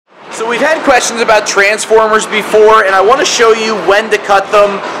we've had questions about transformers before, and I want to show you when to cut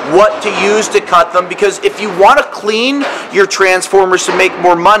them, what to use to cut them, because if you want to clean your transformers to make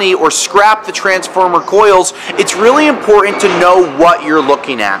more money or scrap the transformer coils, it's really important to know what you're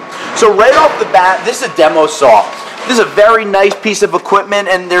looking at. So right off the bat, this is a demo saw. This is a very nice piece of equipment,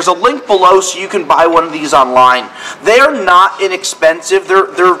 and there's a link below so you can buy one of these online. They're not inexpensive.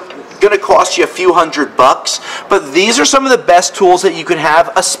 They're going to cost you a few $100, but these are some of the best tools that you can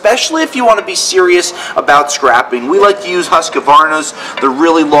have, especially if you want to be serious about scrapping. We like to use Husqvarna's. They're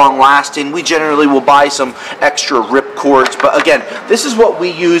really long lasting. We generally will buy some extra rip cords, but again, this is what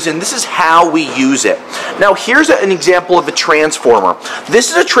we use and this is how we use it. Now here's an example of a transformer. This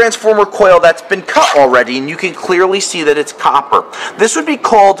is a transformer coil that's been cut already, and you can clearly see that it's copper. This would be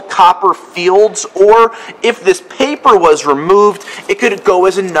called copper fields, or if this paper was removed, it could go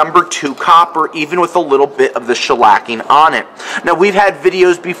as a number 2 copper, even with a little bit of the shellacking on it. Now we've had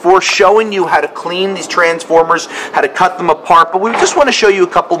videos before showing you how to clean these transformers, how to cut them apart, but we just want to show you a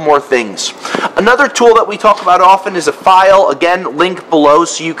couple more things. Another tool that we talk about often is a file. Again, link below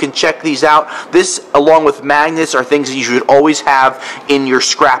so you can check these out. This, along with magnets, are things that you should always have in your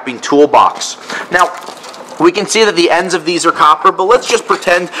scrapping toolbox. Now, we can see that the ends of these are copper, but let's just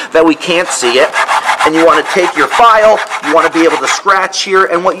pretend that we can't see it. And you want to take your file, you want to be able to scratch here,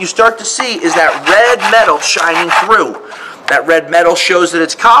 and what you start to see is that red metal shining through. That red metal shows that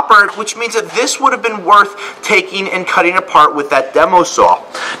it's copper, which means that this would have been worth taking and cutting apart with that demo saw.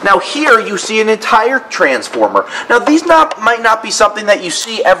 Now here you see an entire transformer. Now these might not be something that you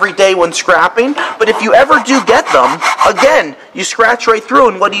see every day when scrapping, but if you ever do get them, again, you scratch right through,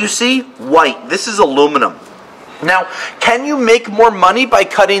 and what do you see? White. This is aluminum. Now, can you make more money by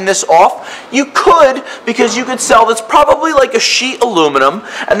cutting this off? You could, because you could sell this probably like a sheet aluminum,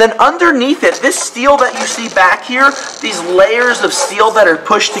 and then underneath it, this steel that you see back here, these layers of steel that are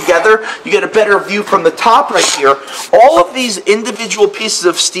pushed together, you get a better view from the top right here. All of these individual pieces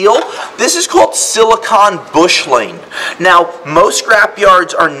of steel, this is called silicon busheling. Now, most scrap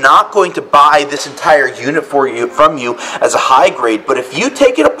yards are not going to buy this entire unit from you as a high grade, but if you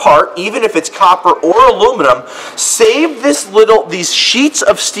take it apart, even if it's copper or aluminum, save these sheets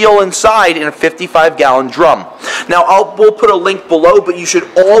of steel inside in a 55-gallon drum. Now we'll put a link below, but you should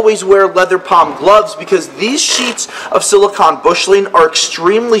always wear leather palm gloves because these sheets of silicon busheling are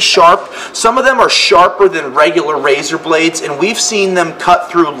extremely sharp. Some of them are sharper than regular razor blades, and we've seen them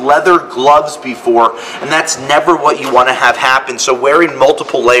cut through leather gloves before, and that's never what you want to have happen. So wearing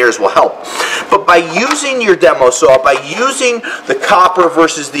multiple layers will help. But by using your demo saw, by using the copper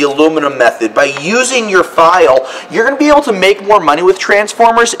versus the aluminum method, by using your file, you're going to be able to make more money with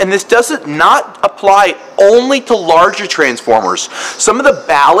transformers, and this doesn't not apply only to larger transformers. Some of the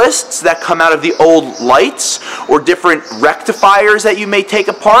ballasts that come out of the old lights or different rectifiers that you may take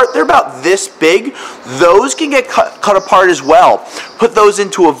apart, they're about this big. Those can get cut apart as well. Put those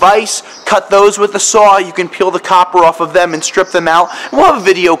into a vise, cut those with a saw. You can peel the copper off of them and strip them out. We'll have a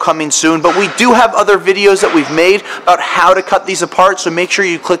video coming soon, but we do have other videos that we've made about how to cut these apart, so make sure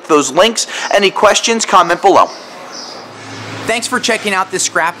you click those links. Any questions, comment below. Thanks for checking out this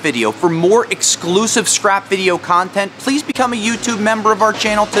scrap video. For more exclusive scrap video content, please become a YouTube member of our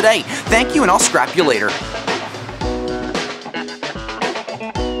channel today. Thank you, and I'll scrap you later.